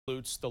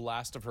Salutes the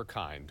last of her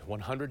kind.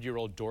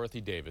 100-year-old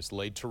Dorothy Davis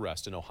laid to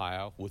rest in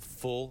Ohio with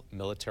full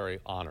military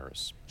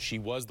honors. She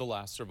was the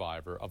last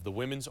survivor of the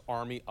Women's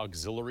Army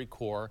Auxiliary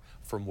Corps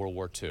from World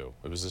War II.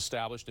 It was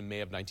established in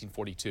May of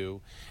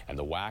 1942, and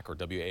the WAC, or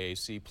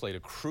WAAC, played a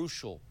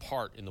crucial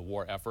part in the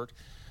war effort.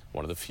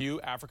 One of the few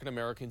African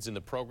Americans in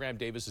the program,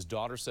 Davis's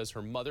daughter says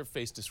her mother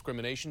faced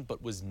discrimination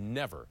but was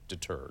never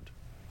deterred.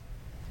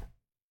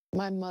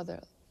 My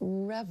mother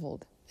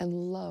reveled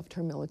and loved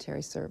her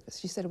military service.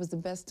 She said it was the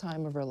best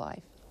time of her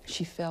life.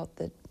 She felt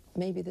that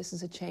maybe this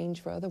is a change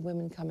for other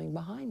women coming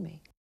behind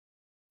me.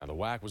 Now, the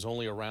WAC was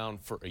only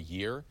around for a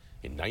year.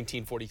 In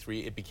 1943,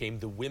 it became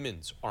the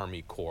Women's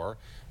Army Corps.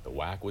 The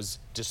WAC was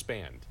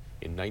disbanded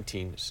in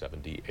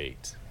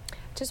 1978.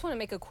 Just want to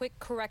make a quick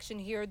correction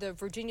here. The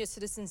Virginia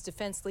Citizens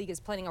Defense League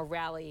is planning a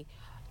rally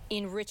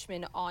in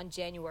Richmond on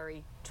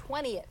January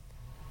 20th.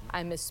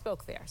 I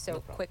misspoke there,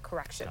 so quick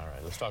correction. All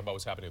right, let's talk about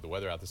what's happening with the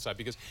weather out this side,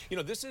 because, you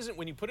know, this isn't,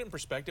 when you put it in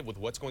perspective with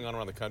what's going on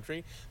around the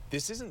country,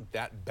 this isn't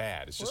that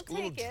bad. It's just a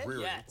little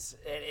dreary. Yes,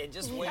 and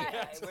just wait.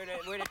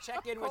 We're to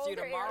check in with you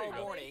tomorrow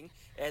morning,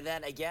 and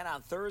then again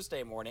on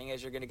Thursday morning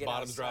as you're going to get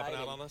Bottom's outside. dropping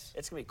out on us?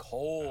 It's going to be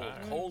cold,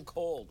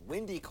 cold,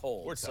 windy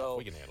cold. We're tough.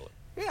 We can handle it.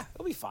 Yeah,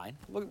 it'll be fine.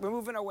 We're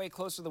moving our way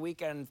closer to the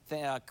weekend,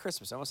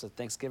 Christmas. I almost said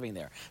Thanksgiving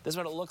there. This is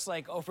what it looks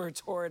like over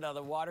toward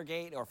the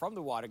Watergate, or from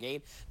the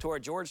Watergate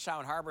toward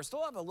Georgetown Harbor.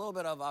 Still have a little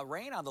bit of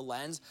rain on the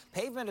lens.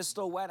 Pavement is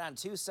still wet on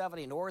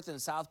 270 north and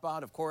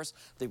southbound. Of course,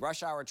 the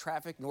rush hour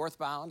traffic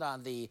northbound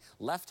on the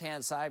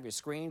left-hand side of your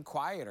screen.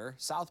 Quieter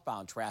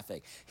southbound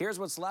traffic. Here's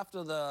what's left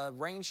of the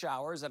rain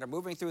showers that are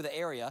moving through the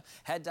area.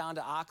 Head down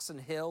to Oxon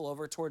Hill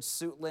over towards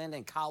Suitland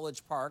and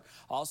College Park.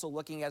 Also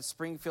looking at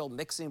Springfield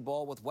Mixing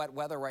Bowl with wet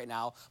weather right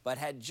now. But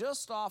head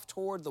just off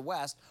toward the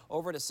west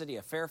over to city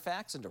of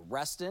Fairfax into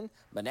Reston,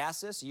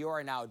 Manassas. You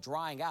are now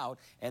drying out,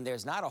 and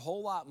there's not a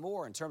whole lot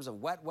more in terms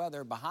of wet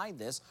weather behind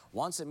this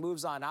once it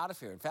moves on out of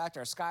here. In fact,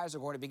 our skies are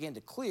going to begin to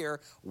clear,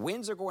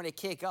 winds are going to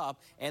kick up,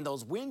 and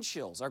those wind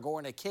chills are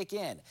going to kick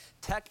in.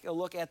 Take a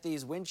look at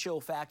these wind chill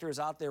factors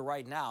out there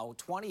right now.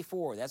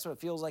 24, that's what it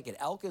feels like at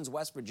Elkins,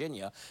 West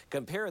Virginia.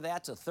 Compare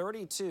that to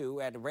 32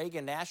 at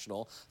Reagan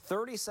National,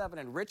 37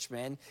 in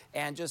Richmond,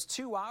 and just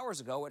 2 hours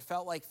ago it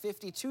felt like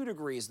 52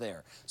 degrees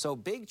there. So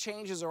big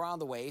changes around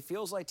the way.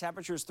 Feels like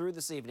temperatures through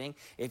this evening,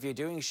 if you're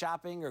doing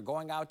shopping or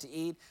going out to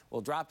eat, will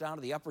drop down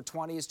to the upper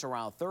 20s to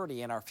around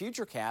 30. And our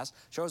futurecast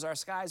shows our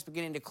skies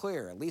beginning to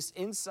clear, at least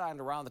inside and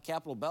around the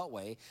Capitol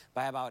Beltway,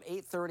 by about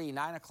 8:30,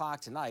 9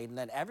 o'clock tonight. And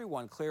then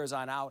everyone clears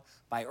on out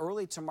by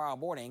early tomorrow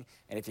morning.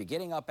 And if you're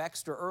getting up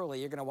extra early,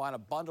 you're going to want to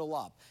bundle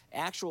up.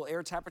 Actual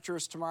air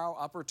temperatures tomorrow,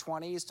 upper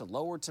 20s to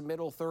lower to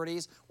middle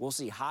 30s. We'll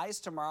see highs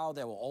tomorrow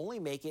that will only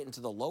make it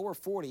into the lower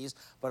 40s,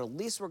 but at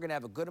least we're going to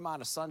have a good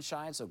amount of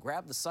sunshine, so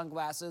grab the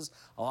sunglasses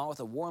along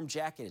with a warm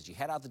jacket as you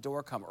head out the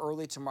door come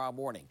early tomorrow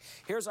morning.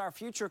 Here's our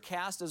future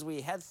cast as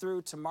we head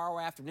through tomorrow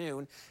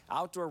afternoon.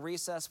 Outdoor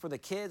recess for the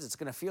kids. It's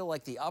going to feel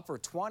like the upper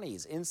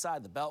 20s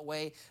inside the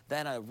Beltway.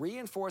 Then a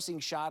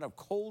reinforcing shot of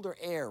colder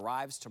air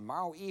arrives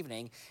tomorrow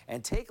evening.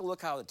 And take a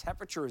look how the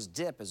temperatures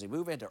dip as we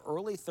move into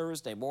early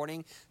Thursday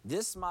morning.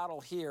 This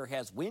model here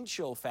has wind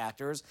chill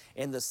factors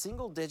in the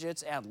single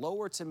digits and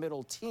lower to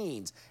middle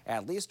teens.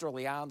 At least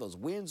early on, those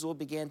winds will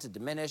begin to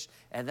diminish,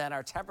 and then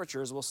our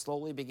temperatures will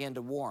slowly begin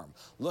to warm.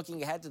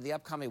 Looking ahead to the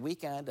upcoming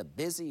weekend, a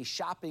busy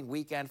shopping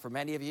weekend for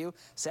many of you.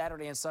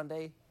 Saturday and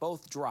Sunday,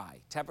 both dry.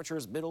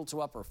 Temperatures middle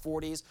to upper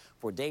 40s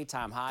for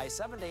daytime highs.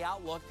 7-day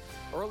outlook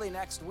early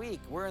next week.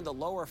 We're in the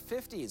lower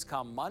 50s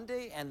come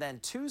Monday, and then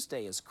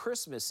Tuesday is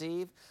Christmas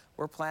Eve.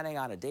 We're planning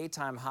on a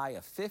daytime high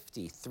of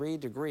 53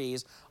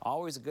 degrees.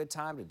 Always a good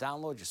time to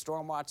download your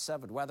Stormwatch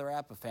 7 weather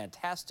app, a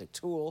fantastic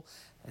tool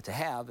to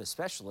have,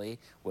 especially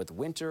with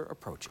winter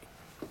approaching.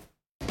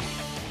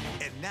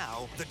 And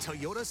now, the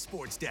Toyota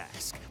Sports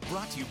Desk,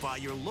 brought to you by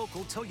your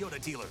local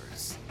Toyota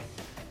dealers.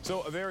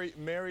 So a very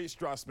Merry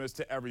Strasmus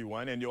to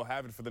everyone, and you'll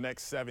have it for the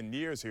next 7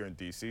 years here in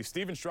D.C.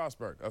 Steven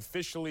Strasburg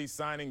officially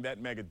signing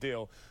that mega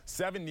deal.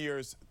 7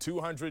 years,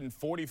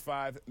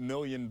 $245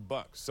 million.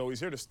 So he's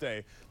here to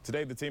stay.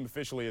 Today, the team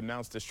officially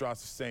announced that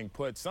Strauss is staying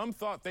put. Some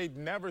thought they'd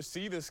never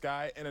see this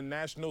guy in a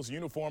Nationals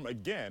uniform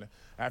again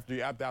after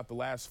he opted out the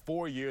last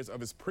 4 years of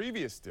his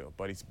previous deal.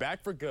 But he's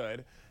back for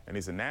good, and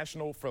he's a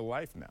National for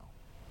life now.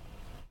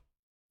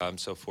 I'm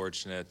so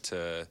fortunate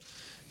to,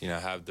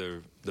 have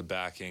the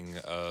backing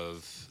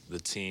of the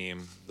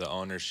team, the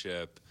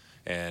ownership,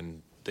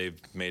 and they've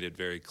made it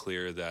very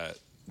clear that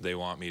they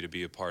want me to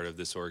be a part of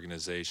this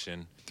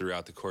organization.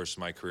 Throughout the course of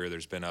my career,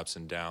 there's been ups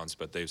and downs,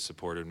 but they've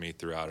supported me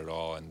throughout it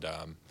all, and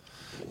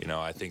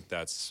I think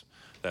that's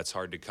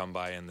hard to come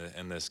by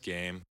in this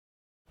game.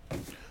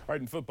 All right,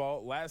 in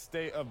football, last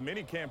day of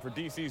minicamp for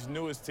D.C.'s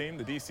newest team,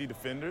 the D.C.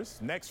 Defenders.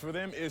 Next for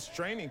them is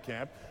training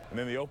camp, and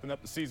then they open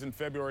up the season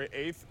February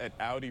 8th at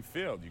Audi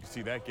Field. You can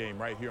see that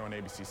game right here on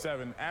ABC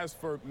 7. As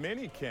for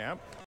minicamp,